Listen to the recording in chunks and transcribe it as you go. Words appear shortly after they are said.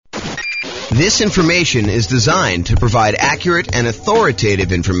This information is designed to provide accurate and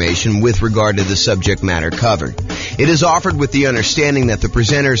authoritative information with regard to the subject matter covered. It is offered with the understanding that the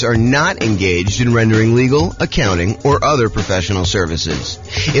presenters are not engaged in rendering legal, accounting, or other professional services.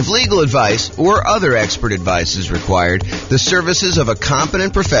 If legal advice or other expert advice is required, the services of a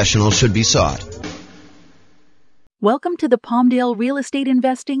competent professional should be sought. Welcome to the Palmdale Real Estate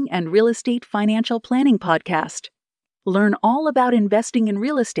Investing and Real Estate Financial Planning Podcast. Learn all about investing in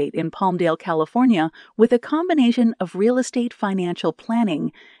real estate in Palmdale, California, with a combination of real estate financial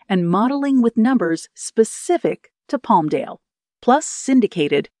planning and modeling with numbers specific to Palmdale, plus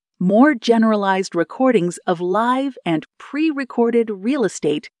syndicated, more generalized recordings of live and pre-recorded real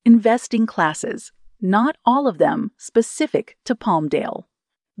estate investing classes, not all of them specific to Palmdale.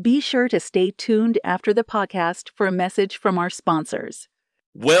 Be sure to stay tuned after the podcast for a message from our sponsors.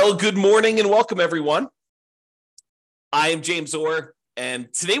 Well, good morning and welcome, everyone. I am James Orr,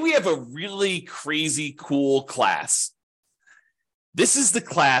 and today we have a really crazy, cool class. This is the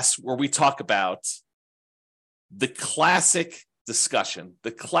class where we talk about the classic discussion,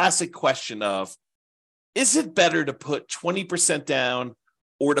 the classic question of, is it better to put 20% down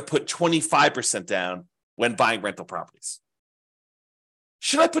or to put 25% down when buying rental properties?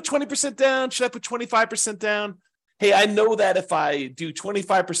 Should I put 20% down? Should I put 25% down? Hey, I know that if I do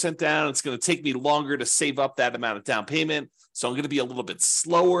 25% down, it's going to take me longer to save up that amount of down payment. So I'm going to be a little bit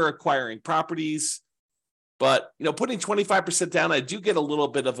slower acquiring properties. But, putting 25% down, I do get a little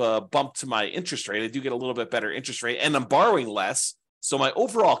bit of a bump to my interest rate. I do get a little bit better interest rate, and I'm borrowing less. So my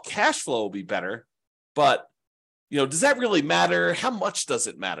overall cash flow will be better. But, does that really matter? How much does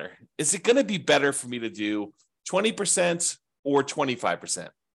it matter? Is it going to be better for me to do 20% or 25%?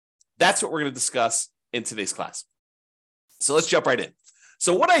 That's what we're going to discuss in today's class. So let's jump right in.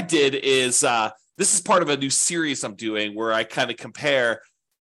 So what I did is, this is part of a new series I'm doing where I kind of compare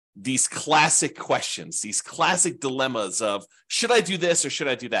these classic questions, these classic dilemmas of, should I do this or should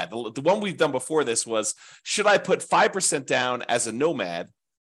I do that? The one we've done before this was, should I put 5% down as a nomad,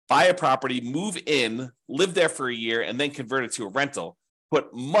 buy a property, move in, live there for a year, and then convert it to a rental,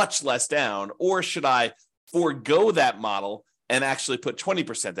 put much less down, or should I forego that model and actually put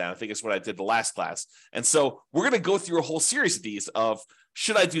 20% down? I think it's what I did the last class. And so we're going to go through a whole series of these of,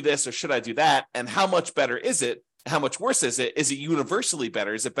 should I do this or should I do that? And how much better is it? How much worse is it? Is it universally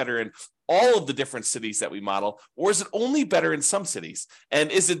better? Is it better in all of the different cities that we model? Or is it only better in some cities?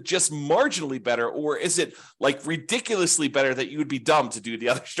 And is it just marginally better? Or is it like ridiculously better that you would be dumb to do the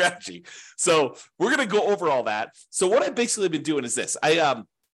other strategy? So we're going to go over all that. So what I've basically been doing is this. I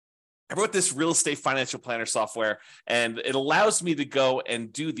wrote this real estate financial planner software, and it allows me to go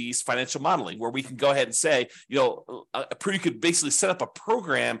and do these financial modeling where we can go ahead and say, you could basically set up a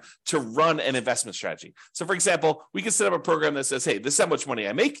program to run an investment strategy. So for example, we can set up a program that says, hey, this is how much money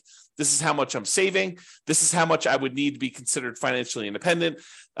I make. This is how much I'm saving. This is how much I would need to be considered financially independent.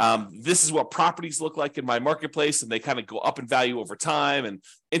 This is what properties look like in my marketplace, and they kind of go up in value over time, and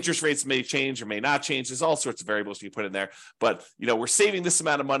interest rates may change or may not change. There's all sorts of variables you put in there, but we're saving this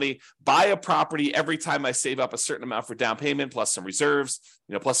amount of money. Buy a property every time I save up a certain amount for down payment, plus some reserves,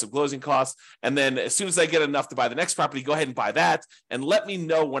 plus some closing costs. And then as soon as I get enough to buy the next property, go ahead and buy that. And let me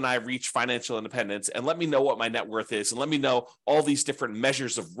know when I reach financial independence, and let me know what my net worth is. And let me know all these different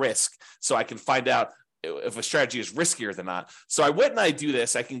measures of risk so I can find out if a strategy is riskier than not. So I went and I do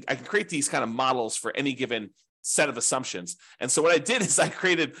this. I can create these kind of models for any given set of assumptions. And so what I did is I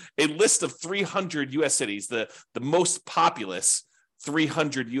created a list of 300 U.S. cities, the most populous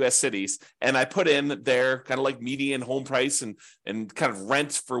 300 U.S. cities, and I put in their kind of like median home price and kind of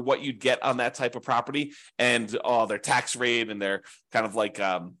rent for what you'd get on that type of property, and their tax rate and their kind of like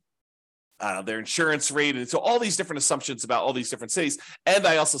their insurance rate, and so all these different assumptions about all these different cities. And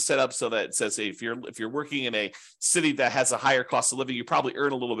I also set up so that it says, hey, if you're working in a city that has a higher cost of living, you probably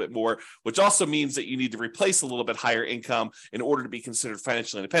earn a little bit more, which also means that you need to replace a little bit higher income in order to be considered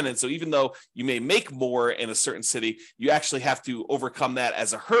financially independent. So even though you may make more in a certain city, you actually have to overcome that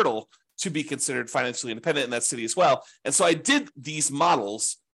as a hurdle to be considered financially independent in that city as well. And so I did these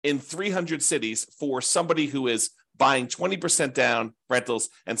models in 300 cities for somebody who is buying 20% down rentals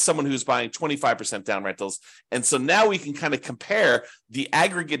and someone who's buying 25% down rentals. And so now we can kind of compare the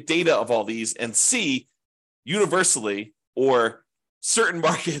aggregate data of all these and see universally or certain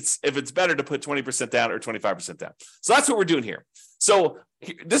markets if it's better to put 20% down or 25% down. So that's what we're doing here. So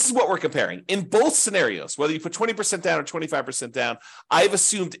this is what we're comparing. In both scenarios, whether you put 20% down or 25% down, I've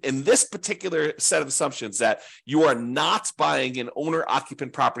assumed in this particular set of assumptions that you are not buying an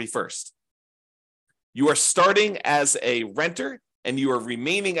owner-occupant property first. You are starting as a renter and you are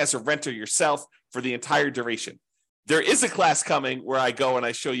remaining as a renter yourself for the entire duration. There is a class coming where I go and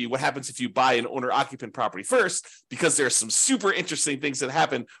I show you what happens if you buy an owner-occupant property first, because there are some super interesting things that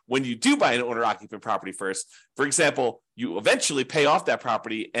happen when you do buy an owner-occupant property first. For example, you eventually pay off that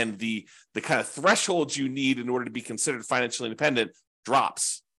property, and the kind of thresholds you need in order to be considered financially independent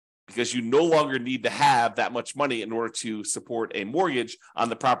drops, because you no longer need to have that much money in order to support a mortgage on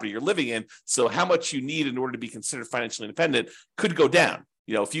the property you're living in. So how much you need in order to be considered financially independent could go down.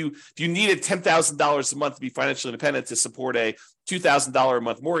 You know, if you needed $10,000 a month to be financially independent to support a $2,000 a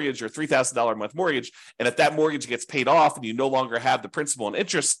month mortgage or $3,000 a month mortgage, and if that mortgage gets paid off and you no longer have the principal and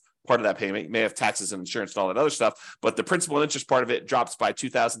interest part of that payment, you may have taxes and insurance and all that other stuff, but the principal and interest part of it drops by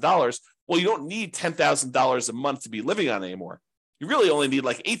 $2,000. Well, you don't need $10,000 a month to be living on anymore. You really only need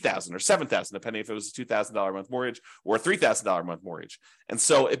like $8,000 or $7,000, depending if it was a $2,000 a month mortgage or a $3,000 a month mortgage. And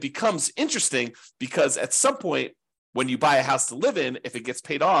so it becomes interesting, because at some point, when you buy a house to live in, if it gets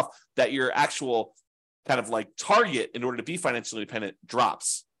paid off, that your actual kind of like target in order to be financially independent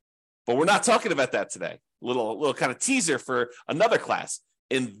drops. But we're not talking about that today. Little kind of teaser for another class.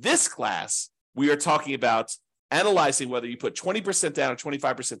 In this class, we are talking about analyzing whether you put 20% down or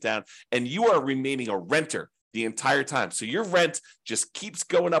 25% down, and you are remaining a renter the entire time. So your rent just keeps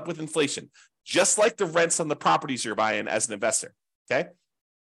going up with inflation, just like the rents on the properties you're buying as an investor. Okay.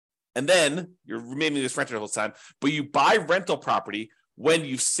 And then you're remaining this renter the whole time, but you buy rental property when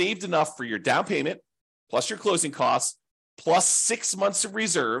you've saved enough for your down payment, plus your closing costs, plus 6 months of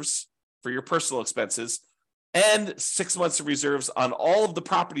reserves for your personal expenses, and 6 months of reserves on all of the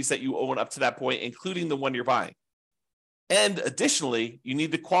properties that you own up to that point, including the one you're buying. And additionally, you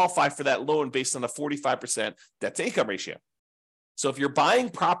need to qualify for that loan based on a 45% debt to income ratio. So if you're buying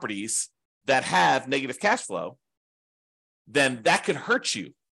properties that have negative cash flow, then that could hurt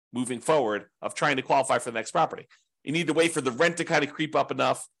you moving forward of trying to qualify for the next property. You need to wait for the rent to kind of creep up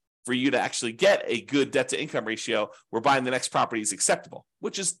enough for you to actually get a good debt to income ratio where buying the next property is acceptable,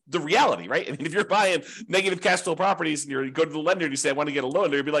 which is the reality, right? I mean, if you're buying negative cash flow properties and you go to the lender and you say, I want to get a loan,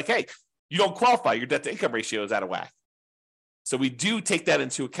 they'll be like, hey, you don't qualify. Your debt to income ratio is out of whack. So we do take that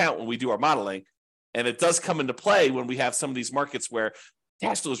into account when we do our modeling. And it does come into play when we have some of these markets where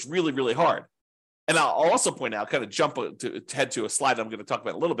cash flow is really, really hard. And I'll also point out, kind of jump to head to a slide I'm going to talk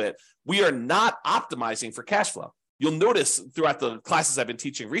about in a little bit, we are not optimizing for cash flow. You'll notice throughout the classes I've been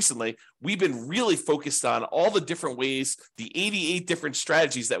teaching recently, we've been really focused on all the different ways, the 88 different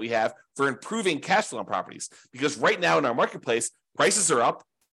strategies that we have for improving cash flow on properties. Because right now in our marketplace, prices are up,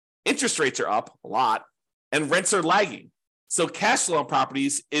 interest rates are up a lot, and rents are lagging. So cash flow on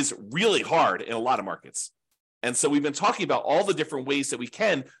properties is really hard in a lot of markets. And so we've been talking about all the different ways that we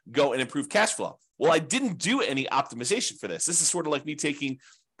can go and improve cash flow. Well, I didn't do any optimization for this. This is sort of like me taking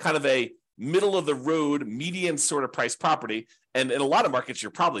kind of a middle of the road, median sort of price property. And in a lot of markets,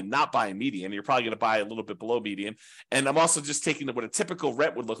 you're probably not buying median. You're probably going to buy a little bit below median. And I'm also just taking what a typical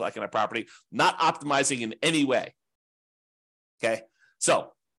rent would look like in a property, not optimizing in any way. Okay.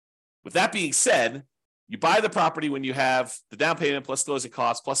 So with that being said, you buy the property when you have the down payment plus closing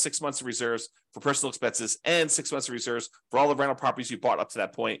costs, plus 6 months of reserves for personal expenses, and 6 months of reserves for all the rental properties you bought up to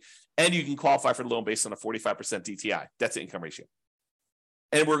that point. And you can qualify for the loan based on a 45% DTI, debt to income ratio.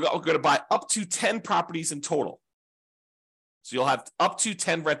 And we're going to buy up to 10 properties in total. So you'll have up to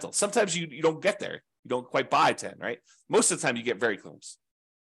 10 rentals. Sometimes you don't get there. You don't quite buy 10, right? Most of the time you get very close.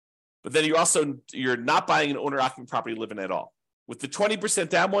 But then you're not buying an owner-occupant property living at all. With the 20%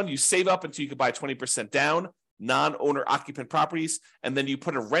 down one, you save up until you can buy 20% down, non-owner occupant properties, and then you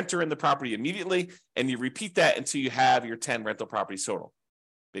put a renter in the property immediately, and you repeat that until you have your 10 rental properties total,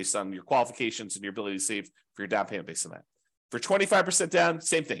 based on your qualifications and your ability to save for your down payment based on that. For 25% down,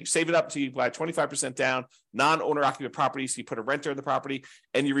 same thing. You save it up until you buy 25% down, non-owner occupant properties, so you put a renter in the property,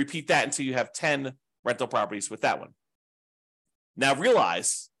 and you repeat that until you have 10 rental properties with that one. Now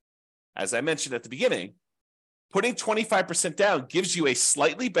realize, as I mentioned at the beginning, putting 25% down gives you a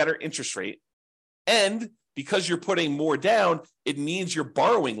slightly better interest rate. And because you're putting more down, it means you're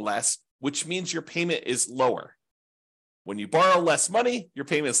borrowing less, which means your payment is lower. When you borrow less money, your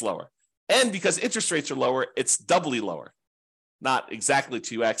payment is lower. And because interest rates are lower, it's doubly lower. Not exactly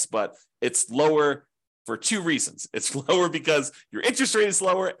 2x, but it's lower for two reasons. It's lower because your interest rate is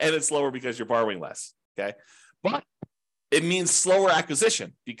lower, and it's lower because you're borrowing less. Okay. But it means slower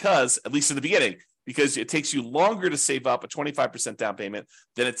acquisition because, at least in the beginning, because it takes you longer to save up a 25% down payment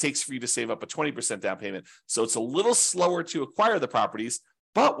than it takes for you to save up a 20% down payment. So it's a little slower to acquire the properties,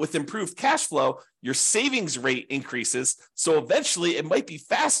 but with improved cash flow, your savings rate increases. So eventually it might be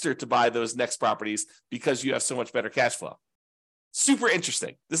faster to buy those next properties because you have so much better cash flow. Super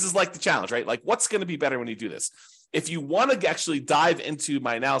interesting. This is like the challenge, right? Like, what's going to be better when you do this? If you want to actually dive into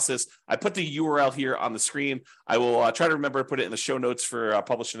my analysis, I put the URL here on the screen. I will try to remember to put it in the show notes for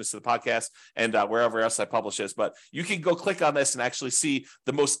publishing this to the podcast and wherever else I publish this. But you can go click on this and actually see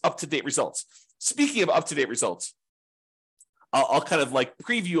the most up-to-date results. Speaking of up-to-date results, I'll kind of like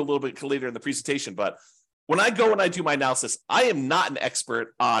preview a little bit later in the presentation. But when I go and I do my analysis, I am not an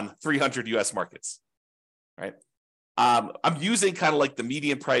expert on 300 U.S. markets, right? I'm using kind of like the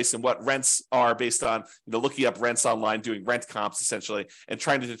median price and what rents are based on, looking up rents online, doing rent comps essentially, and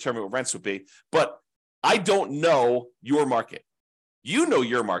trying to determine what rents would be. But I don't know your market. You know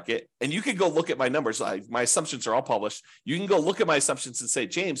your market, and you can go look at my numbers. My assumptions are all published. You can go look at my assumptions and say,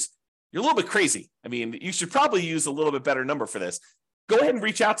 James, you're a little bit crazy. I mean, you should probably use a little bit better number for this. Go ahead and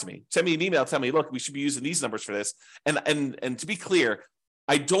reach out to me. Send me an email. Tell me, look, we should be using these numbers for this. And to be clear,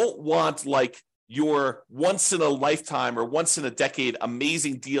 I don't want like your once in a lifetime or once in a decade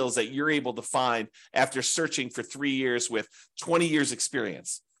amazing deals that you're able to find after searching for 3 years with 20 years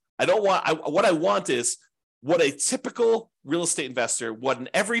experience. What I want is what a typical real estate investor, what an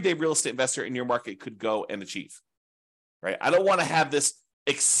everyday real estate investor in your market could go and achieve, right? I don't want to have this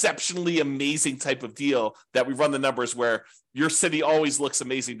exceptionally amazing type of deal that we run the numbers where your city always looks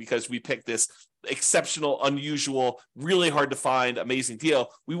amazing because we picked this exceptional, unusual, really hard to find, amazing deal.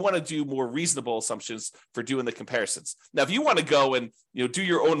 We want to do more reasonable assumptions for doing the comparisons. Now, if you want to go and do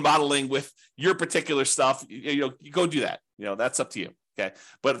your own modeling with your particular stuff, you go do that. That's up to you. Okay.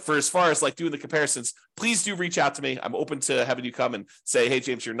 But for as far as like doing the comparisons, please do reach out to me. I'm open to having you come and say, hey,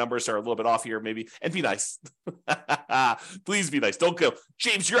 James, your numbers are a little bit off here, maybe, and be nice. Please be nice. Don't go,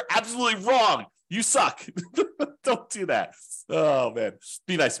 James, you're absolutely wrong. You suck. Don't do that. Oh, man.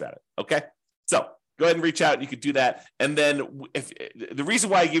 Be nice about it. Okay. So go ahead and reach out. You could do that. And then if the reason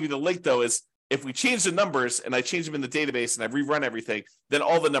why I gave you the link, though, is if we change the numbers and I change them in the database and I rerun everything, then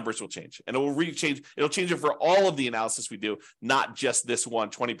all the numbers will change. And it will It'll change it for all of the analysis we do, not just this one,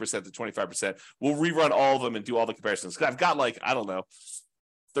 20% to 25%. We'll rerun all of them and do all the comparisons. Because I've got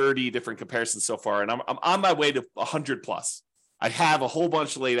 30 different comparisons so far, and I'm on my way to 100 plus. I have a whole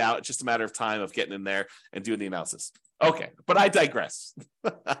bunch laid out. It's just a matter of time of getting in there and doing the analysis. Okay, but I digress.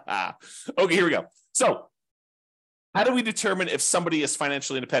 Okay, here we go. So how do we determine if somebody is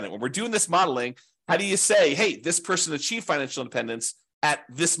financially independent? When we're doing this modeling, how do you say, hey, this person achieved financial independence at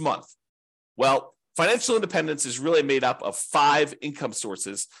this month? Well, financial independence is really made up of 5 income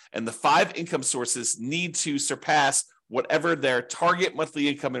sources, and the 5 income sources need to surpass whatever their target monthly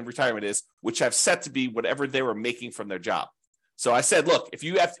income in retirement is, which I've set to be whatever they were making from their job. So I said, look, if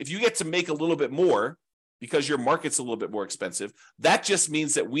you get to make a little bit more because your market's a little bit more expensive, that just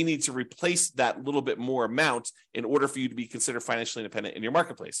means that we need to replace that little bit more amount in order for you to be considered financially independent in your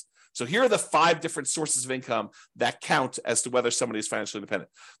marketplace. So here are the 5 different sources of income that count as to whether somebody is financially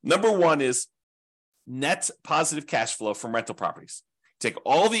independent. Number 1 is net positive cash flow from rental properties. Take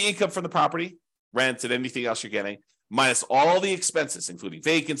all the income from the property, rent, and anything else you're getting, minus all the expenses, including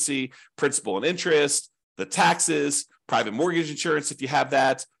vacancy, principal and interest, the taxes, private mortgage insurance if you have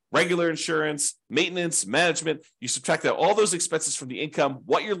that, regular insurance, maintenance, management. You subtract out all those expenses from the income.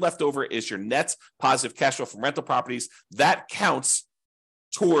 What you're left over is your net positive cash flow from rental properties. That counts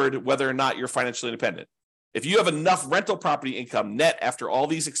toward whether or not you're financially independent. If you have enough rental property income net after all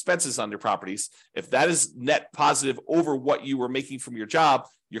these expenses on your properties, if that is net positive over what you were making from your job,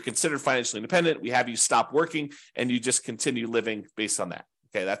 you're considered financially independent. We have you stop working and you just continue living based on that.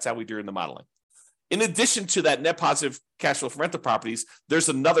 Okay, that's how we do in the modeling. In addition to that net positive cash flow from rental properties, there's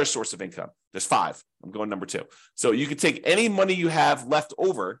another source of income. There's 5. I'm going number 2. So you can take any money you have left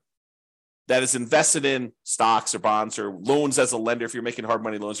over that is invested in stocks or bonds or loans as a lender, if you're making hard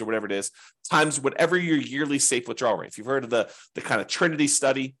money loans or whatever it is, times whatever your yearly safe withdrawal rate. If you've heard of the kind of Trinity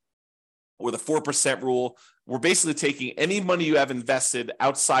study or the 4% rule, we're basically taking any money you have invested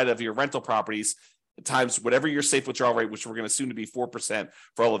outside of your rental properties times whatever your safe withdrawal rate, which we're going to assume to be 4%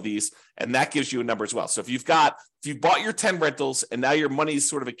 for all of these. And that gives you a number as well. So if you've bought your 10 rentals and now your money is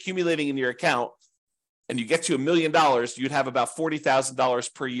sort of accumulating in your account and you get to $1 million, you'd have about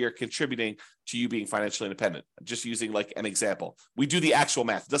 $40,000 per year contributing to you being financially independent. Just using like an example. We do the actual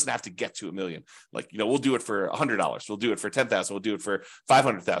math. It doesn't have to get to $1 million. We'll do it for $100. We'll do it for $10,000. We'll do it for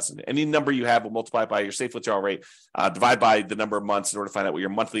 $500,000. Any number you have, we'll multiply by your safe withdrawal rate, divide by the number of months in order to find out what your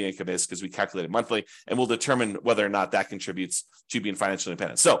monthly income is, because we calculate it monthly, and we'll determine whether or not that contributes to being financially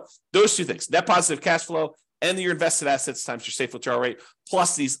independent. So those 2 things, net positive cash flow and your invested assets times your safe withdrawal rate,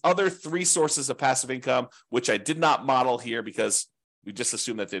 plus these other 3 sources of passive income, which I did not model here because we just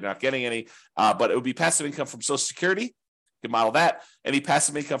assume that they're not getting any, but it would be passive income from Social Security, You can model that. Any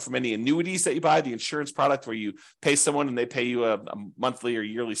passive income from any annuities that you buy, the insurance product where you pay someone and they pay you a monthly or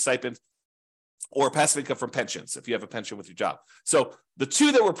yearly stipend, or passive income from pensions if you have a pension with your job. So the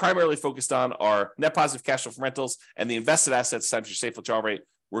two that we're primarily focused on are net positive cash flow from rentals and the invested assets times your safe withdrawal rate.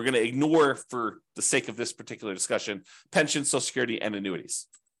 We're going to ignore, for the sake of this particular discussion, pensions, Social Security, and annuities.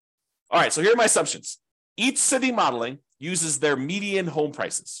 All right, so here are my assumptions. Each city modeling uses their median home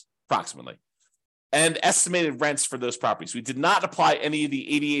prices, approximately, and estimated rents for those properties. We did not apply any of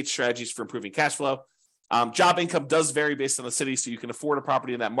the 88 strategies for improving cash flow. Job income does vary based on the city, so you can afford a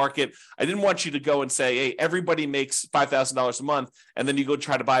property in that market. I didn't want you to go and say, hey, everybody makes $5,000 a month, and then you go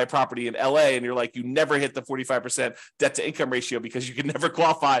try to buy a property in LA, and you're like, you never hit the 45% debt to income ratio because you can never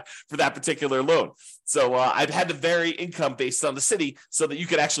qualify for that particular loan. So I've had to vary income based on the city so that you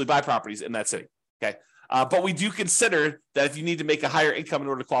could actually buy properties in that city, okay? But we do consider that if you need to make a higher income in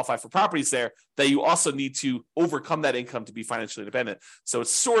order to qualify for properties there, that you also need to overcome that income to be financially independent. So it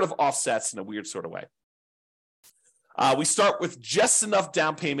sort of offsets in a weird sort of way. We start with just enough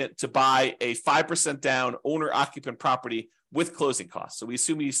down payment to buy a 5% down owner-occupant property with closing costs. So we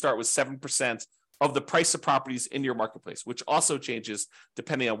assume you start with 7% of the price of properties in your marketplace, which also changes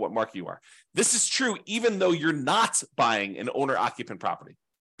depending on what market you are. This is true even though you're not buying an owner-occupant property,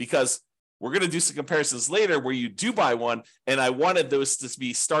 because we're going to do some comparisons later where you do buy one, and I wanted those to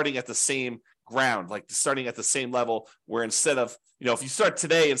be starting at the same ground, like starting at the same level, where instead of, if you start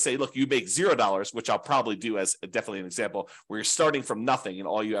today and say, look, you make $0, which I'll probably do as definitely an example, where you're starting from nothing and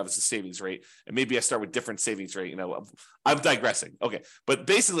all you have is a savings rate, and maybe I start with different savings rate, I'm digressing. Okay. But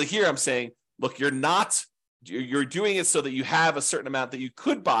basically here I'm saying, look, you're doing it so that you have a certain amount that you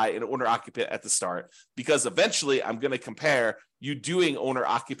could buy an owner occupant at the start, because eventually I'm going to compare you doing owner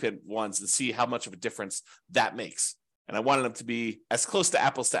occupant ones and see how much of a difference that makes. And I wanted them to be as close to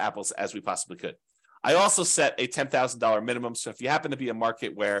apples as we possibly could. I also set a $10,000 minimum. So if you happen to be a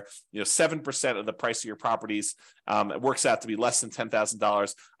market where 7% of the price of your properties it works out to be less than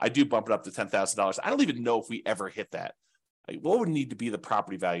 $10,000, I do bump it up to $10,000. I don't even know if we ever hit that. What would need to be the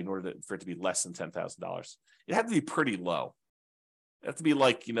property value in order for it to be less than $10,000? It had to be pretty low. It had to be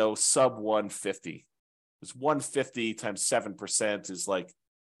like sub 150. It's 150 times 7% is like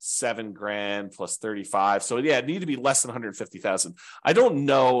 $7,000 plus 35. So yeah, it needed to be less than 150,000. I don't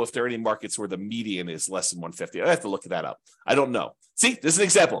know if there are any markets where the median is less than 150. I have to look that up. I don't know. See, this is an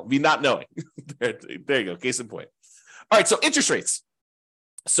example of me not knowing. there you go. Case in point. All right. So interest rates.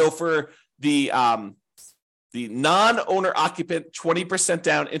 So for the non-owner occupant 20%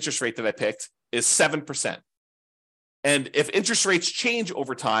 down interest rate that I picked is 7%. And if interest rates change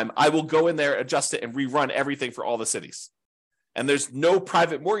over time, I will go in there, adjust it, and rerun everything for all the cities. And there's no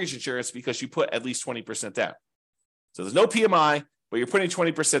private mortgage insurance because you put at least 20% down. So there's no PMI, but you're putting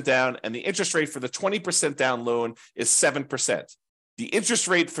 20% down, and the interest rate for the 20% down loan is 7%. The interest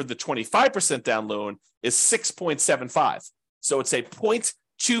rate for the 25% down loan is 6.75. So it's a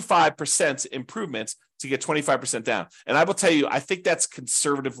 0.25% improvement to get 25% down. And I will tell you, I think that's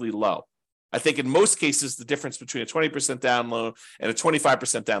conservatively low. I think in most cases, the difference between a 20% down loan and a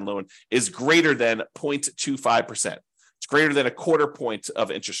 25% down loan is greater than 0.25%. It's greater than a quarter point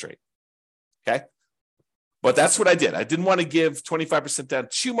of interest rate. Okay. But that's what I did. I didn't want to give 25% down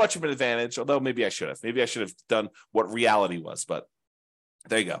too much of an advantage, although maybe I should have. Maybe I should have done what reality was, but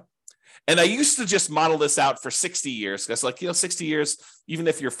there you go. And I used to just model this out for 60 years because 60 years, even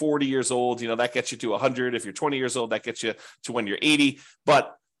if you're 40 years old, that gets you to 100. If you're 20 years old, that gets you to when you're 80.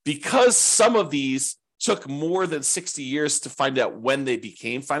 But because some of these took more than 60 years to find out when they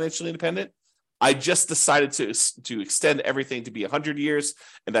became financially independent, I just decided to extend everything to be 100 years.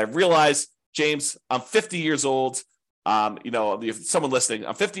 And I realized, James, I'm 50 years old. If someone listening,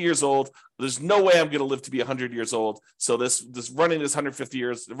 I'm 50 years old. There's no way I'm going to live to be 100 years old. So this running this 150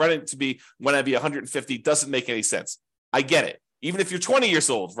 years, running to be when I be 150 doesn't make any sense. I get it. Even if you're 20 years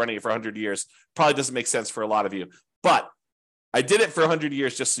old, running it for 100 years probably doesn't make sense for a lot of you. But I did it for 100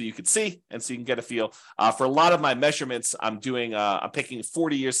 years just so you could see and so you can get a feel. For a lot of my measurements, I'm picking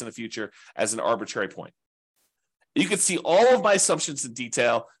 40 years in the future as an arbitrary point. You can see all of my assumptions in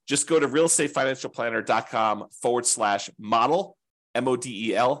detail. Just go to realestatefinancialplanner.com/model,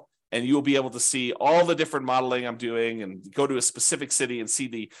 MODEL, and you'll be able to see all the different modeling I'm doing and go to a specific city and see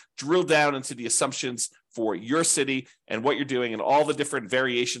the drill down into the assumptions for your city and what you're doing and all the different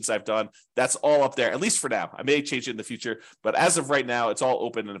variations I've done. That's all up there, at least for now. I may change it in the future, but as of right now, it's all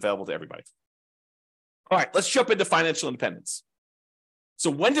open and available to everybody. All right, let's jump into financial independence. So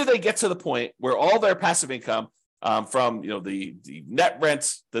when do they get to the point where all their passive income from the net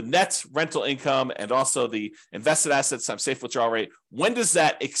rent, the net rental income, and also the invested assets times safe withdrawal rate, when does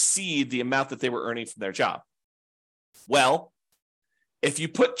that exceed the amount that they were earning from their job? Well, if you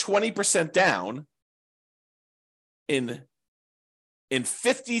put 20% down in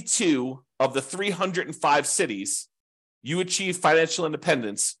 52 of the 305 cities, you achieve financial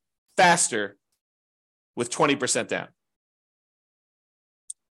independence faster with 20% down.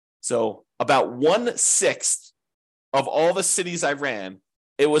 So about 1/6 of all the cities I ran,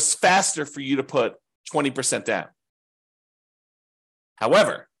 it was faster for you to put 20% down.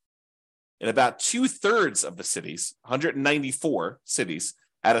 However, in about 2/3 of the cities, 194 cities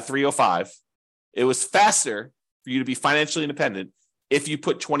out of 305, it was faster for you to be financially independent if you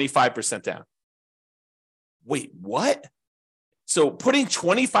put 25% down. Wait, what? So putting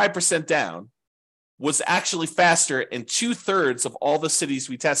 25% down was actually faster in 2/3 of all the cities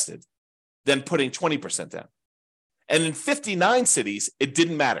we tested than putting 20% down. And in 59 cities, it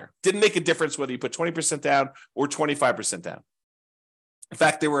didn't matter. Didn't make a difference whether you put 20% down or 25% down. In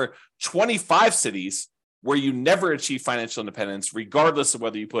fact, there were 25 cities where you never achieved financial independence, regardless of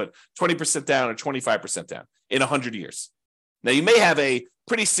whether you put 20% down or 25% down in 100 years. Now, you may have a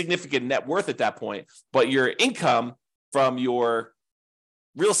pretty significant net worth at that point, but your income from your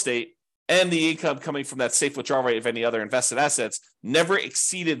real estate and the income coming from that safe withdrawal rate of any other invested assets never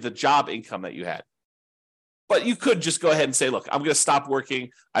exceeded the job income that you had. But you could just go ahead and say, look, I'm going to stop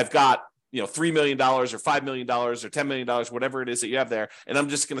working. I've got $3 million or $5 million or $10 million, whatever it is that you have there, and I'm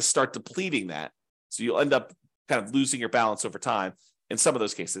just going to start depleting that. So you'll end up kind of losing your balance over time in some of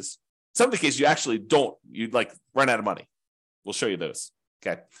those cases. Some of the cases you actually don't, you'd run out of money. We'll show you those.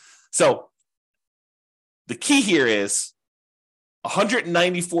 Okay. So the key here is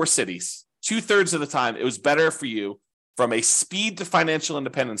 194 cities, 2/3 of the time, it was better for you from a speed to financial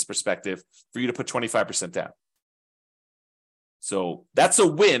independence perspective for you to put 25% down. So that's a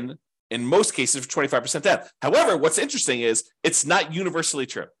win in most cases for 25% down. However, what's interesting is it's not universally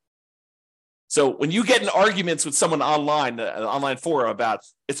true. So when you get in arguments with someone online, an online forum about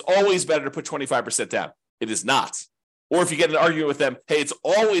it's always better to put 25% down, it is not. Or if you get in an argument with them, hey, it's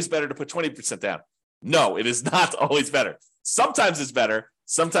always better to put 20% down. No, it is not always better. Sometimes it's better,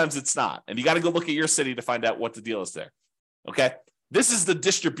 sometimes it's not. And you got to go look at your city to find out what the deal is there. Okay? This is the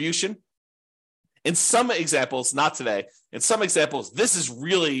distribution. In some examples, not today, in some examples, this is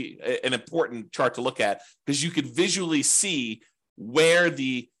really an important chart to look at because you could visually see where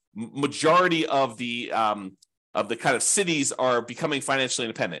the majority of the kind of cities are becoming financially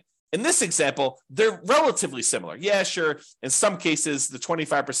independent. In this example, they're relatively similar. Yeah, sure. In some cases, the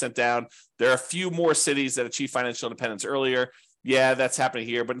 25% down, there are a few more cities that achieve financial independence earlier. Yeah, that's happening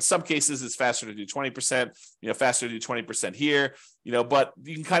here. But in some cases, it's faster to do 20%, faster to do 20% here, but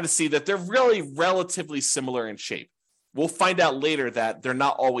you can kind of see that they're really relatively similar in shape. We'll find out later that they're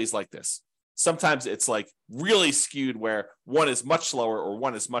not always like this. Sometimes it's really skewed where one is much slower or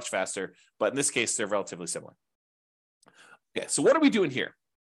one is much faster. But in this case, they're relatively similar. Okay, so what are we doing here?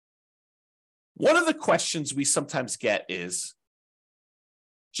 One of the questions we sometimes get is,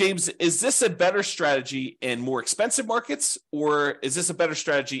 James, is this a better strategy in more expensive markets or is this a better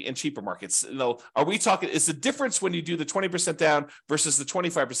strategy in cheaper markets? Are we talking, is the difference when you do the 20% down versus the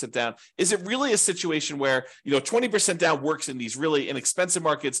 25% down, is it really a situation where, 20% down works in these really inexpensive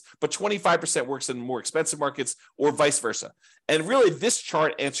markets, but 25% works in more expensive markets or vice versa? And really this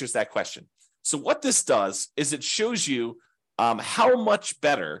chart answers that question. So what this does is it shows you how much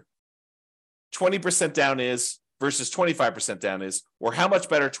better 20% down is versus 25% down is, or how much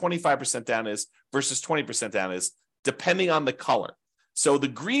better 25% down is versus 20% down is, depending on the color. So the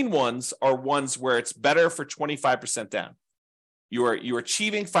green ones are ones where it's better for 25% down. You're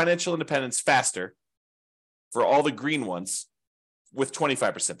achieving financial independence faster for all the green ones with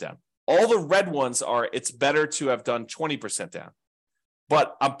 25% down. All the red ones are it's better to have done 20% down.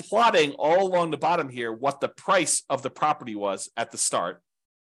 But I'm plotting all along the bottom here what the price of the property was at the start.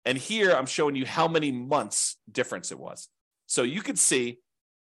 And here I'm showing you how many months difference it was. So you could see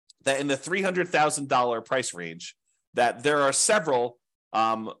that in the $300,000 price range, that there are several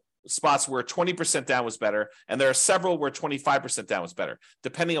spots where 20% down was better, and there are several where 25% down was better,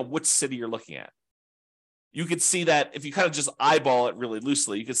 depending on which city you're looking at. You could see that if you kind of just eyeball it really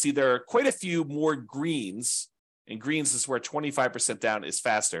loosely, you can see there are quite a few more greens, and greens is where 25% down is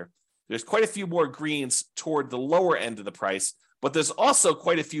faster. There's quite a few more greens toward the lower end of the price, but there's also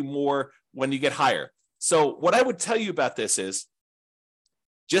quite a few more when you get higher. So what I would tell you about this is,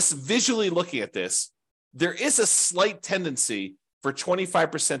 just visually looking at this, there is a slight tendency for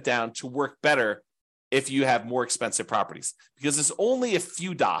 25% down to work better if you have more expensive properties, because there's only a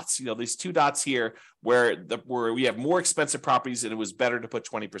few dots, these two dots here where we have more expensive properties and it was better to put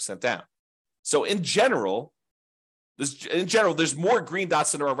 20% down. So in general, there's more green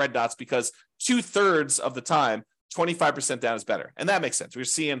dots than there are red dots because 2/3 of the time, 25% down is better. And that makes sense. We're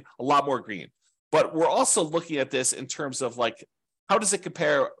seeing a lot more green. But we're also looking at this in terms of like, how does it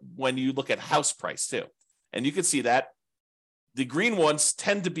compare when you look at house price too? And you can see that the green ones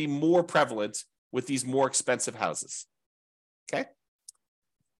tend to be more prevalent with these more expensive houses. Okay.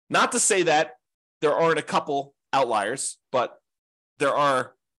 Not to say that there aren't a couple outliers, but there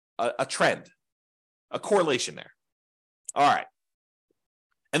are a trend, a correlation there. All right.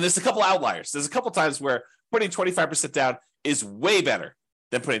 And there's a couple outliers. There's a couple times where putting 25% down is way better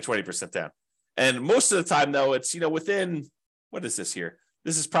than putting 20% down. And most of the time, though, it's, within, what is this here?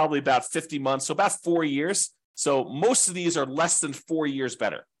 This is probably about 50 months, so about 4 years. So most of these are less than 4 years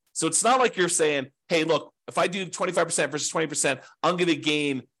better. So it's not like you're saying, hey, look, if I do 25% versus 20%, I'm going to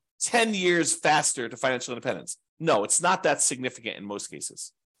gain 10 years faster to financial independence. No, it's not that significant in most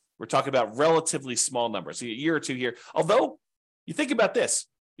cases. We're talking about relatively small numbers, a year or two here. Although, you think about this,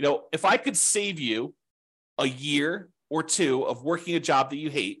 if I could save you a year or two of working a job that you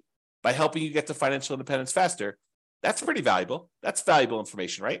hate by helping you get to financial independence faster, that's pretty valuable. That's valuable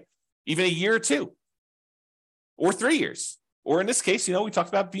information, right? Even a year or two, or 3 years, or in this case, we talked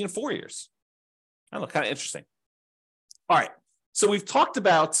about being 4 years. I don't know, kind of interesting. All right, so we've talked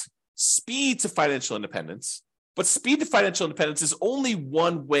about speed to financial independence, but speed to financial independence is only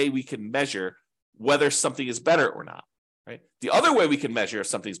one way we can measure whether something is better or not, right? The other way we can measure if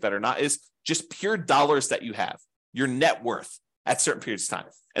something's better or not is just pure dollars that you have, your net worth at certain periods of time.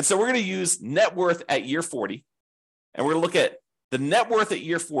 And so we're going to use net worth at year 40, and we're going to look at the net worth at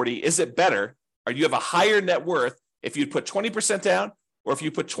year 40. Is it better, or do you have a higher net worth if you put 20% down or if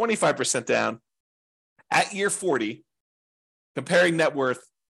you put 25% down at year 40, comparing net worth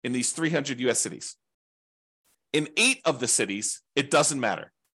in these 300 US cities? In 8 of the cities, it doesn't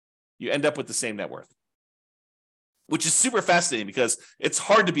matter. You end up with the same net worth, which is super fascinating because it's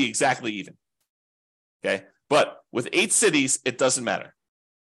hard to be exactly even. Okay. But with 8 cities, it doesn't matter.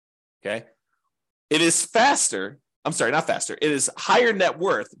 Okay. It is faster. I'm sorry, not faster. It is higher net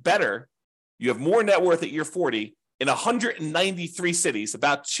worth, better. You have more net worth at year 40 in 193 cities,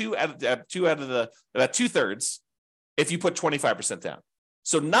 about about 2/3, if you put 25% down.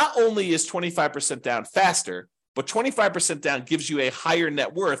 So not only is 25% down faster, but 25% down gives you a higher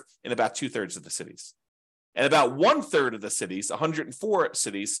net worth in about 2/3 of the cities. And about 1/3 of the cities, 104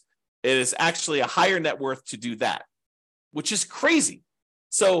 cities, it is actually a higher net worth to do that, which is crazy.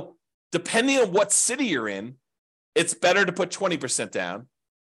 So depending on what city you're in, it's better to put 20% down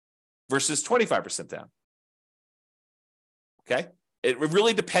versus 25% down. Okay? It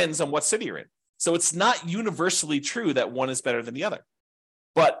really depends on what city you're in. So it's not universally true that one is better than the other.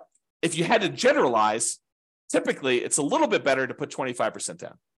 But if you had to generalize, typically it's a little bit better to put 25%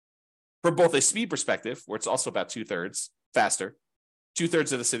 down. From both a speed perspective, where it's also about 2/3 faster,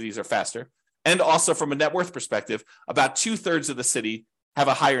 2/3 of the cities are faster, and also from a net worth perspective, about 2/3 of the city have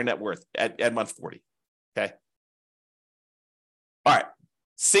a higher net worth at month 40. Okay. All right.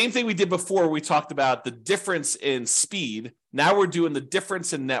 Same thing we did before. We talked about the difference in speed. Now we're doing the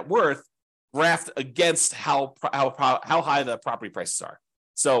difference in net worth graphed against how high the property prices are.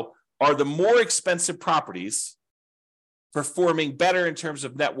 So are the more expensive properties performing better in terms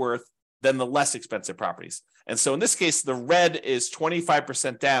of net worth than the less expensive properties? And so in this case, the red is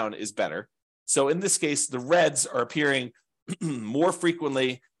 25% down is better. So in this case, the reds are appearing more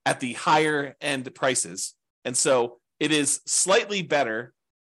frequently at the higher end prices. And so it is slightly better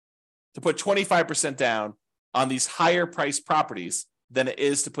to put 25% down on these higher priced properties than it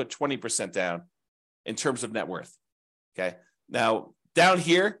is to put 20% down in terms of net worth. Okay. Now down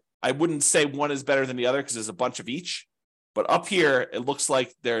here, I wouldn't say one is better than the other because there's a bunch of each, but up here, it looks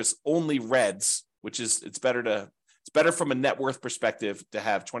like there's only reds, which is, it's better from a net worth perspective to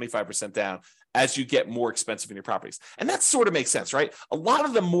have 25% down as you get more expensive in your properties. And that sort of makes sense, right? A lot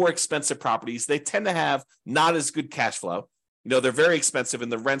of the more expensive properties, they tend to have not as good cash flow. They're very expensive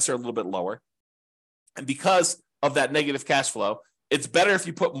and the rents are a little bit lower. And because of that negative cash flow, it's better if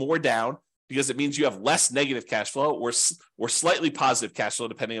you put more down because it means you have less negative cash flow or slightly positive cash flow,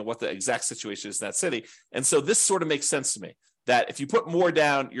 depending on what the exact situation is in that city. And so this sort of makes sense to me, that if you put more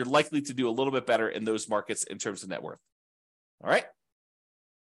down, you're likely to do a little bit better in those markets in terms of net worth. All right.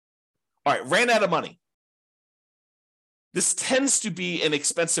 Ran out of money. This tends to be in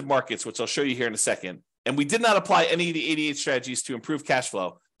expensive markets, which I'll show you here in a second. And we did not apply any of the 88 strategies to improve cash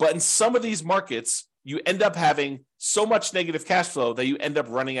flow. But in some of these markets, you end up having so much negative cash flow that you end up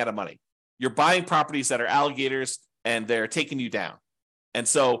running out of money. You're buying properties that are alligators and they're taking you down. And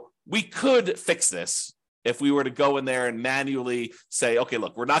so we could fix this if we were to go in there and manually say, okay,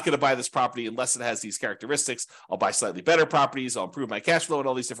 look, we're not going to buy this property unless it has these characteristics. I'll buy slightly better properties. I'll improve my cash flow in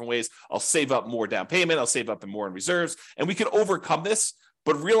all these different ways. I'll save up more down payment. I'll save up more in reserves. And we could overcome this,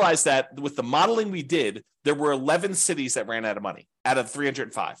 but realize that with the modeling we did, there were 11 cities that ran out of money out of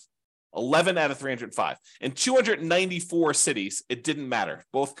 305. 11 out of 305. In 294 cities, it didn't matter.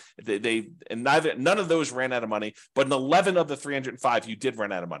 None of those ran out of money, but in 11 of the 305, you did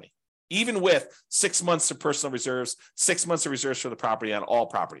run out of money. Even with 6 months of personal reserves, 6 months of reserves for the property on all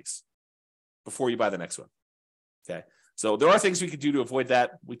properties before you buy the next one. Okay. So there are things we could do to avoid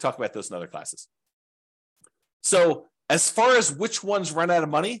that. We talk about those in other classes. So as far as which ones run out of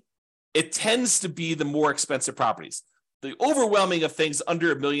money, it tends to be the more expensive properties. The overwhelming of things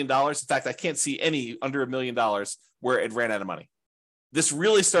under $1 million. In fact, I can't see any under $1 million where it ran out of money. This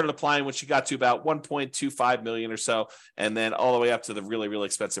really started applying when she got to about 1.25 million or so, and then all the way up to the really, really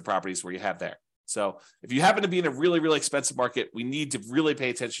expensive properties where you have there. So if you happen to be in a really, really expensive market, we need to really pay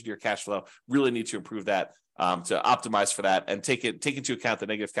attention to your cash flow, really need to improve that, to optimize for that, and take into account the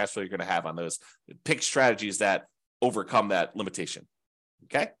negative cash flow you're going to have on those. Pick strategies that overcome that limitation.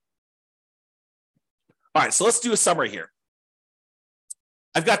 Okay? All right, so let's do a summary here.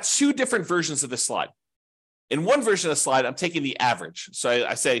 I've got two different versions of this slide. In one version of the slide, I'm taking the average. So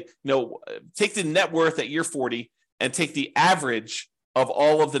I say, take the net worth at year 40 and take the average of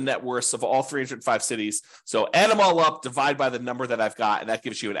all of the net worths of all 305 cities. So add them all up, divide by the number that I've got, and that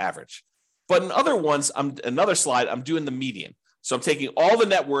gives you an average. But in other ones, another slide, I'm doing the median. So I'm taking all the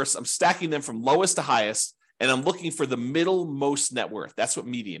net worths, I'm stacking them from lowest to highest, and I'm looking for the middle-most net worth. That's what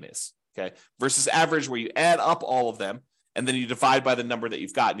median is. Okay, versus average, where you add up all of them and then you divide by the number that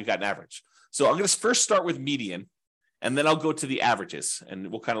you've got, and you've got an average. So I'm going to first start with median, and then I'll go to the averages,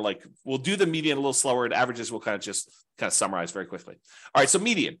 and we'll do the median a little slower, and averages we'll kind of summarize very quickly. All right, so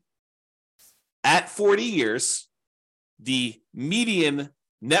median. At 40 years, the median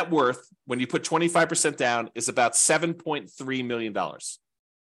net worth, when you put 25% down, is about $7.3 million.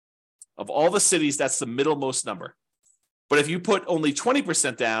 Of all the cities, that's the middlemost number. But if you put only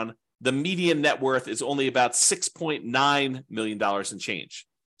 20% down, the median net worth is only about $6.9 million and change.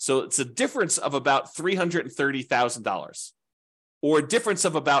 So it's a difference of about $330,000, or a difference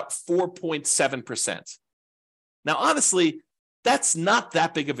of about 4.7%. Now, honestly, that's not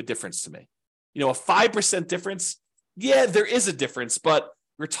that big of a difference to me. A 5% difference, yeah, there is a difference, but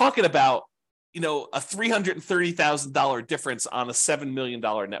we're talking about, a $330,000 difference on a $7 million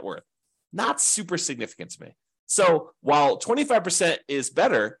net worth. Not super significant to me. So while 25% is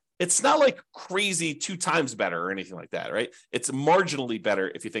better, it's not like crazy 2 times better or anything like that, right? It's marginally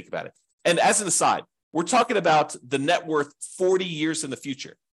better if you think about it. And as an aside, we're talking about the net worth 40 years in the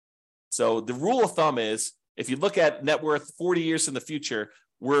future. So the rule of thumb is, if you look at net worth 40 years in the future,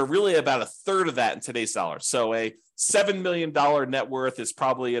 we're really about a third of that in today's dollars. So a $7 million net worth is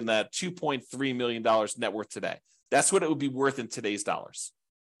probably in that $2.3 million net worth today. That's what it would be worth in today's dollars.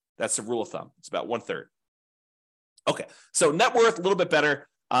 That's the rule of thumb. It's about 1/3. Okay, so net worth, a little bit better.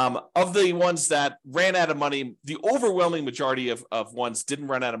 Of the ones that ran out of money, the overwhelming majority of ones didn't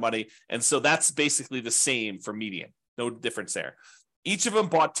run out of money. And so that's basically the same for median. No difference there. Each of them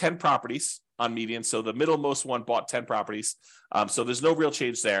bought 10 properties on median. So the middlemost one bought 10 properties. So there's no real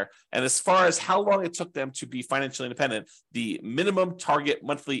change there. And as far as how long it took them to be financially independent, the minimum target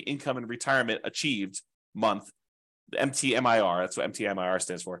monthly income and retirement achieved month, the MTMIR, that's what MTMIR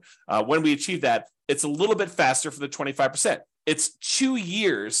stands for. When we achieve that, it's a little bit faster for the 25%. It's 2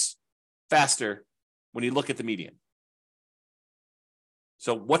 years faster when you look at the median.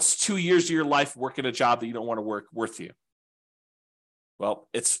 So what's 2 years of your life working a job that you don't want to work worth to you? Well,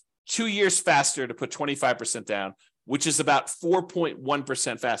 it's 2 years faster to put 25% down, which is about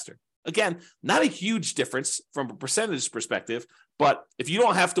 4.1% faster. Again, not a huge difference from a percentage perspective, but if you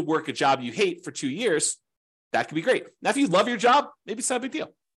don't have to work a job you hate for 2 years, that could be great. Now, if you love your job, maybe it's not a big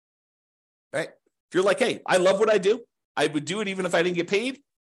deal. Right? If you're like, hey, I love what I do, I would do it even if I didn't get paid,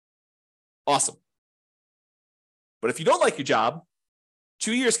 awesome. But if you don't like your job,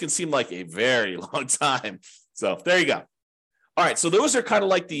 2 years can seem like a very long time. So there you go. All right, so those are kind of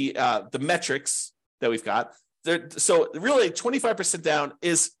like the metrics that we've got. So really, 25% down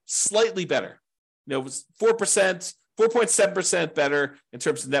is slightly better. 4%, 4.7% better in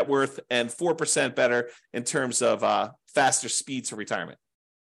terms of net worth, and 4% better in terms of faster speed to retirement,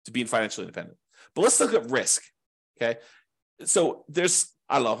 to being financially independent. But let's look at risk, okay? So there's,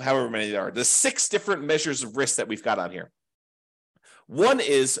 I don't know, however many there are. There's 6 different measures of risk that we've got on here. One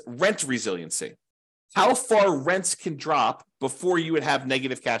is rent resiliency. How far rents can drop before you would have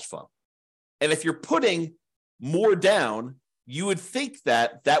negative cash flow. And if you're putting more down you would think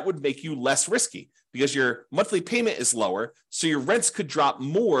that that would make you less risky because your monthly payment is lower. So your rents could drop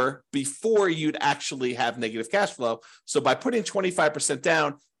more before you'd actually have negative cash flow. So by putting 25%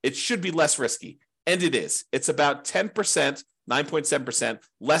 down, it should be less risky. And it is. It's about 10%, 9.7%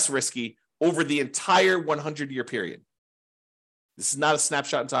 less risky over the entire 100-year period. This is not a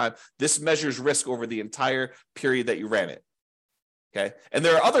snapshot in time. This measures risk over the entire period that you ran it. Okay. And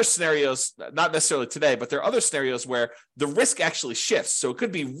there are other scenarios, not necessarily today, but there are other scenarios where the risk actually shifts. So it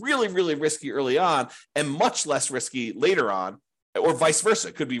could be really, really risky early on and much less risky later on, or vice versa.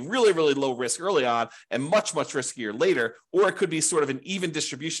 It could be really, really low risk early on and much, much riskier later, or it could be sort of an even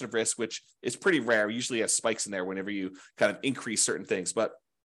distribution of risk, which is pretty rare. You usually have spikes in there whenever you kind of increase certain things, but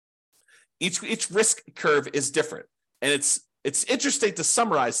each risk curve is different. And it's interesting to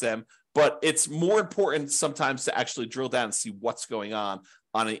summarize them, but it's more important sometimes to actually drill down and see what's going on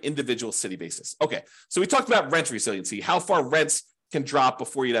an individual city basis. Okay, so we talked about rent resiliency, how far rents can drop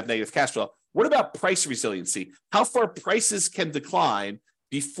before you'd have negative cash flow. What about price resiliency? How far prices can decline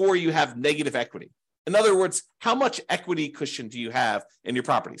before you have negative equity? In other words, how much equity cushion do you have in your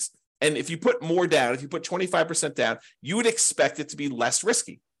properties? And if you put more down, if you put 25% down, you would expect it to be less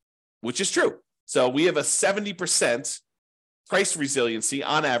risky, which is true. So we have a 70% price resiliency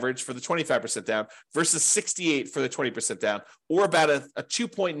on average for the 25% down versus 68 for the 20% down, or about a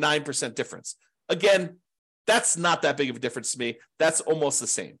 2.9% difference. Again, that's not that big of a difference to me. That's almost the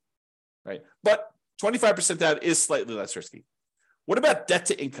same, right? But 25% down is slightly less risky. What about debt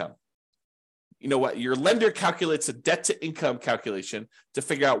to income? You know what? Your lender calculates a debt to income calculation to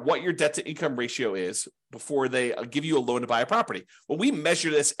figure out what your debt to income ratio is before they give you a loan to buy a property. Well, we measure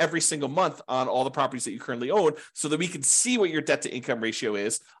this every single month on all the properties that you currently own so that we can see what your debt to income ratio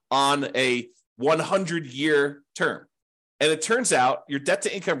is on a 100-year term. And it turns out your debt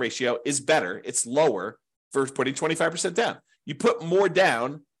to income ratio is better. It's lower for putting 25% down. You put more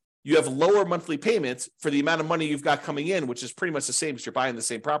down, you have lower monthly payments for the amount of money you've got coming in, which is pretty much the same because you're buying the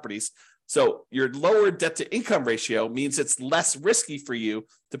same properties. So your lower debt to income ratio means it's less risky for you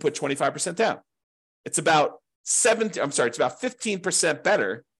to put 25% down. It's about 15%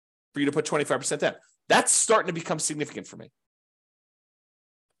 better for you to put 25% down. That's starting to become significant for me.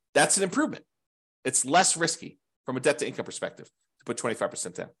 That's an improvement. It's less risky from a debt to income perspective to put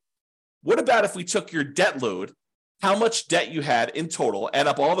 25% down. What about if we took your debt load, how much debt you had in total, add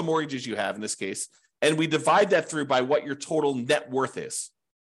up all the mortgages you have in this case, and we divide that through by what your total net worth is?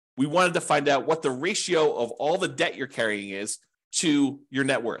 We wanted to find out what the ratio of all the debt you're carrying is to your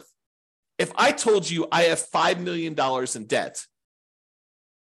net worth. If I told you I have $5 million in debt,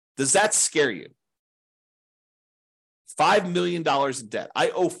 does that scare you? $5 million in debt. I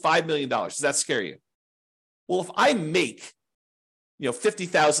owe $5 million. Does that scare you? Well, if I make,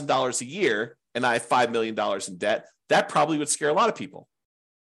 $50,000 a year and I have $5 million in debt, that probably would scare a lot of people.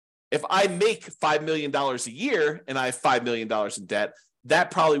 If I make $5 million a year and I have $5 million in debt,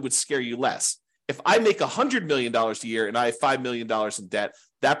 that probably would scare you less. If I make $100 million a year and I have $5 million in debt,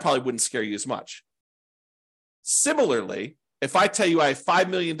 that probably wouldn't scare you as much. Similarly, if I tell you I have $5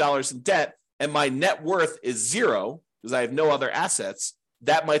 million in debt and my net worth is zero because I have no other assets,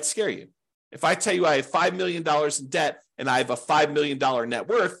 that might scare you. If I tell you I have $5 million in debt and I have a $5 million net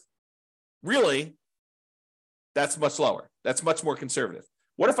worth, really, that's much lower. That's much more conservative.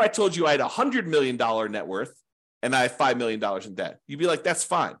 What if I told you I had a $100 million net worth and I have $5 million in debt? You'd be like, that's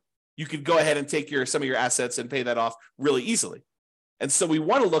fine. You could go ahead and take some of your assets and pay that off really easily. And so we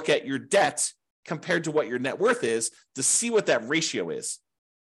want to look at your debt compared to what your net worth is to see what that ratio is.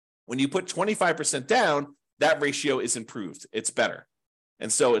 When you put 25% down, that ratio is improved. It's better.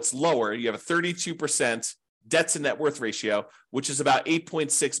 And so it's lower. You have a 32% debt to net worth ratio, which is about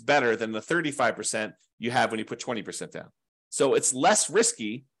 8.6 better than the 35% you have when you put 20% down. So it's less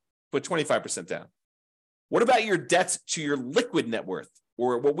risky, put 25% down. What about your debt to your liquid net worth,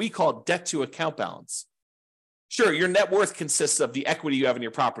 or what we call debt to account balance? Sure, your net worth consists of the equity you have in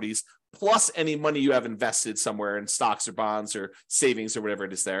your properties, plus any money you have invested somewhere in stocks or bonds or savings or whatever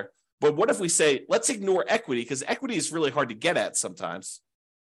it is there. But what if we say, let's ignore equity, because equity is really hard to get at sometimes.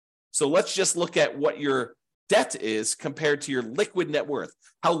 So let's just look at what your debt is compared to your liquid net worth,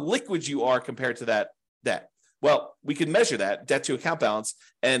 how liquid you are compared to that debt. Well, we can measure that, debt to account balance,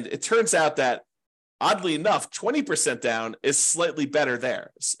 and it turns out that oddly enough, 20% down is slightly better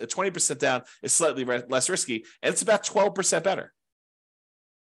there. 20% down is slightly less risky, and it's about 12% better.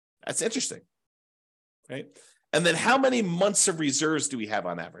 That's interesting, right? And then how many months of reserves do we have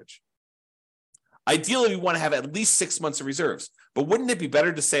on average? Ideally, we want to have at least 6 months of reserves, but wouldn't it be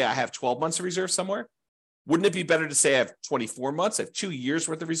better to say I have 12 months of reserves somewhere? Wouldn't it be better to say I have 24 months, I have 2 years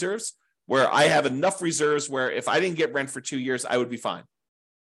worth of reserves? where I have enough reserves where if I didn't get rent for 2 years, I would be fine.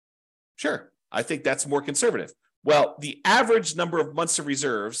 Sure, I think that's more conservative. Well, the average number of months of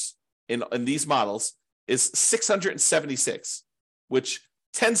reserves in these models is 676, which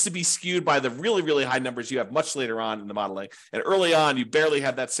tends to be skewed by the really, really high numbers you have much later on in the modeling. And early on, you barely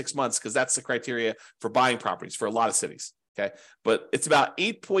have that 6 months because that's the criteria for buying properties for a lot of cities. Okay, but it's about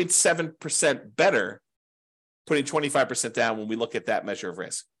 8.7% better putting 25% down when we look at that measure of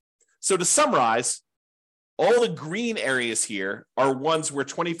risk. So to summarize, all the green areas here are ones where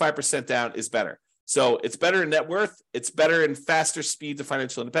 25% down is better. So it's better in net worth, it's better in faster speed to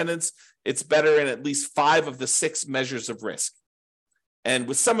financial independence, it's better in at least 5 of the 6 measures of risk. And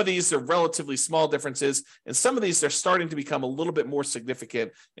with some of these, they're relatively small differences, and some of these, they're starting to become a little bit more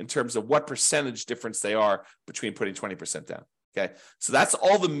significant in terms of what percentage difference they are between putting 20% down. Okay, so that's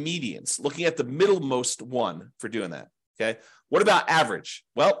all the medians, looking at the middlemost one for doing that. Okay, what about average?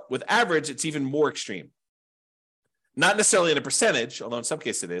 Well, with average, it's even more extreme. Not necessarily in a percentage, although in some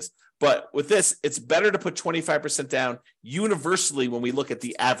cases it is, but with this, it's better to put 25% down universally when we look at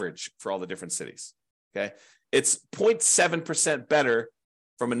the average for all the different cities. Okay, it's 0.7% better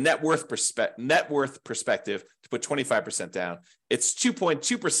from a net worth perspective to put 25% down. It's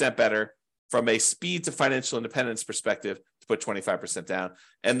 2.2% better from a speed to financial independence perspective to put 25% down.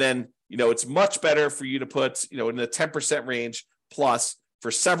 And then, it's much better for you to put, in the 10% range plus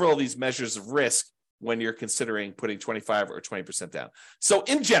for several of these measures of risk when you're considering putting 25 or 20% down. So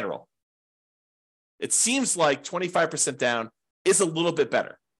in general, it seems like 25% down is a little bit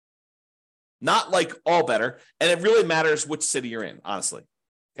better. Not like all better, and it really matters which city you're in, honestly.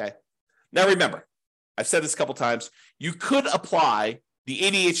 Okay. Now remember, I've said this a couple times, you could apply the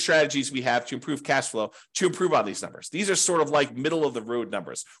 88 strategies we have to improve cash flow to improve on these numbers. These are sort of like middle of the road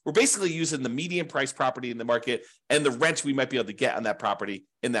numbers. We're basically using the median price property in the market and the rent we might be able to get on that property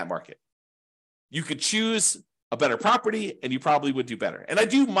in that market. You could choose a better property and you probably would do better. And I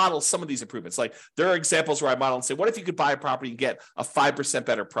do model some of these improvements. Like there are examples where I model and say, what if you could buy a property and get a 5%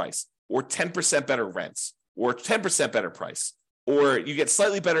 better price or 10% better rents or 10% better price, or you get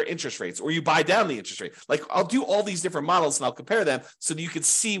slightly better interest rates, or you buy down the interest rate. Like I'll do all these different models and I'll compare them so that you can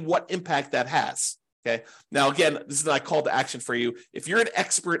see what impact that has. Okay. Now, again, this is my call to action for you. If you're an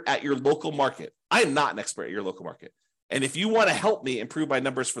expert at your local market, I am not an expert at your local market. And if you want to help me improve my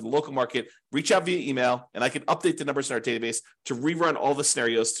numbers for the local market, reach out via email and I can update the numbers in our database to rerun all the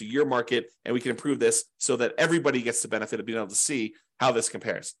scenarios to your market, and we can improve this so that everybody gets the benefit of being able to see how this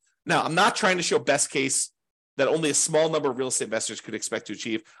compares. Now, I'm not trying to show best case that only a small number of real estate investors could expect to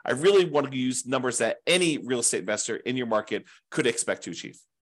achieve. I really want to use numbers that any real estate investor in your market could expect to achieve.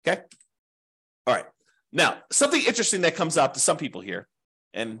 Okay? All right. Now, something interesting that comes up to some people here,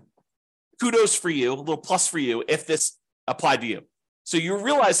 and kudos for you, a little plus for you if this applied to you. So you're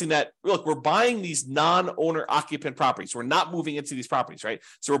realizing that, look, we're buying these non-owner occupant properties. We're not moving into these properties, right?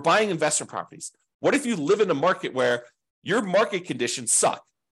 So we're buying investment properties. What if you live in a market where your market conditions suck?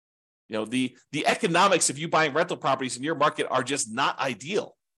 The economics of you buying rental properties in your market are just not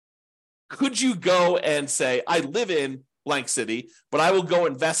ideal. Could you go and say, I live in blank city, but I will go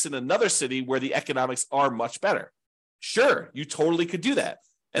invest in another city where the economics are much better? Sure, you totally could do that.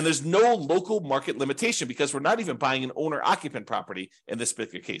 And there's no local market limitation because we're not even buying an owner-occupant property in this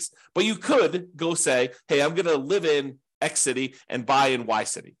particular case. But you could go say, hey, I'm going to live in X city and buy in Y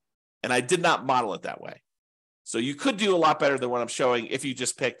city. And I did not model it that way. So you could do a lot better than what I'm showing if you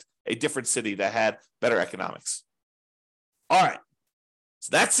just picked a different city that had better economics. All right. So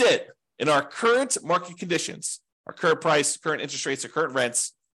that's it. In our current market conditions, our current price, current interest rates, or current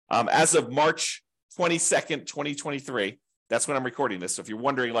rents, as of March 22nd, 2023, that's when I'm recording this. So if you're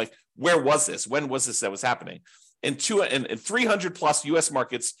wondering, like, where was this? When was this that was happening? In 300 plus U.S.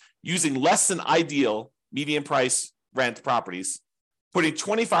 markets using less than ideal median price rent properties, putting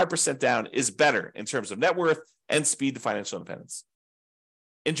 25% down is better in terms of net worth and speed to financial independence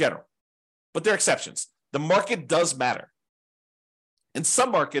in general. But there are exceptions. The market does matter. In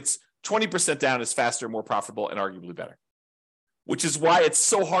some markets, 20% down is faster, more profitable, and arguably better, which is why it's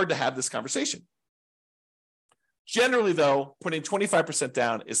so hard to have this conversation. Generally, though, putting 25%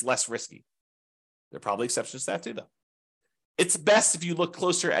 down is less risky. There are probably exceptions to that too, though. It's best if you look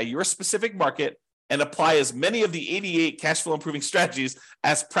closer at your specific market and apply as many of the 88 cash flow improving strategies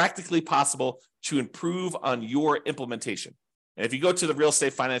as practically possible to improve on your implementation. And if you go to the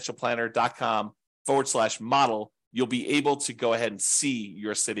realestateFinancialPlanner.com/model, you'll be able to go ahead and see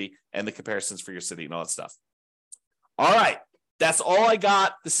your city and the comparisons for your city and all that stuff. All right. That's all I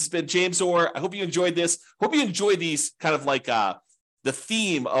got. This has been James Orr. I hope you enjoyed this. Hope you enjoyed these kind of like the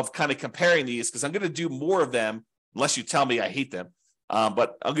theme of kind of comparing these, because I'm going to do more of them unless you tell me I hate them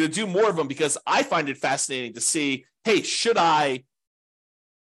But I'm going to do more of them because I find it fascinating to see, hey, should I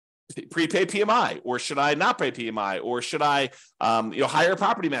prepay PMI, or should I not pay PMI, or should I hire a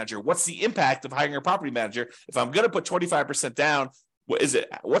property manager? What's the impact of hiring a property manager? If I'm going to put 25% down,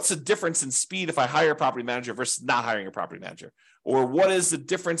 what's the difference in speed if I hire a property manager versus not hiring a property manager? Or what is the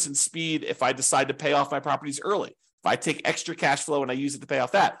difference in speed if I decide to pay off my properties early? If I take extra cash flow and I use it to pay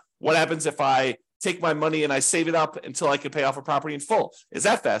off that, what happens if I take my money and I save it up until I can pay off a property in full? Is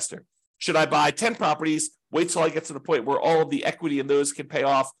that faster? Should I buy 10 properties, wait till I get to the point where all of the equity in those can pay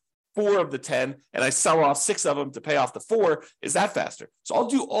off 4 of the 10, and I sell off 6 of them to pay off the 4? Is that faster? So I'll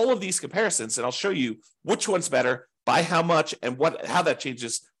do all of these comparisons, and I'll show you which one's better, by how much, and how that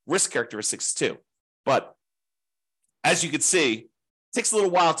changes risk characteristics too. But as you can see, it takes a little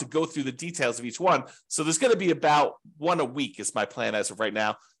while to go through the details of each one. So there's going to be about one a week is my plan as of right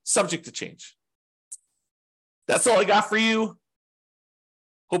now, subject to change. That's all I got for you.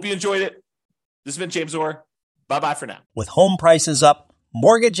 Hope you enjoyed it. This has been James Orr. Bye-bye for now. With home prices up,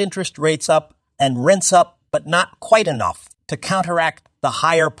 mortgage interest rates up, and rents up, but not quite enough to counteract the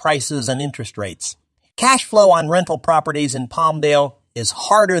higher prices and interest rates, cash flow on rental properties in Palmdale is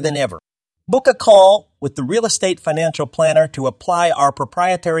harder than ever. Book a call with the Real Estate Financial Planner to apply our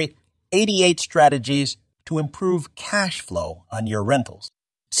proprietary 88 strategies to improve cash flow on your rentals.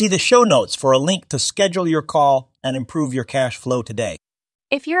 See the show notes for a link to schedule your call and improve your cash flow today.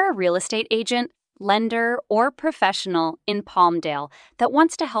 If you're a real estate agent, lender, or professional in Palmdale that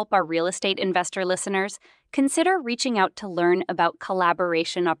wants to help our real estate investor listeners, consider reaching out to learn about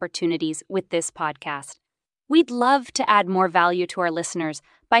collaboration opportunities with this podcast. We'd love to add more value to our listeners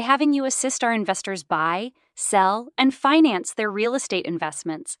by having you assist our investors buy, sell, and finance their real estate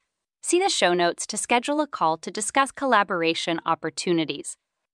investments. See the show notes to schedule a call to discuss collaboration opportunities.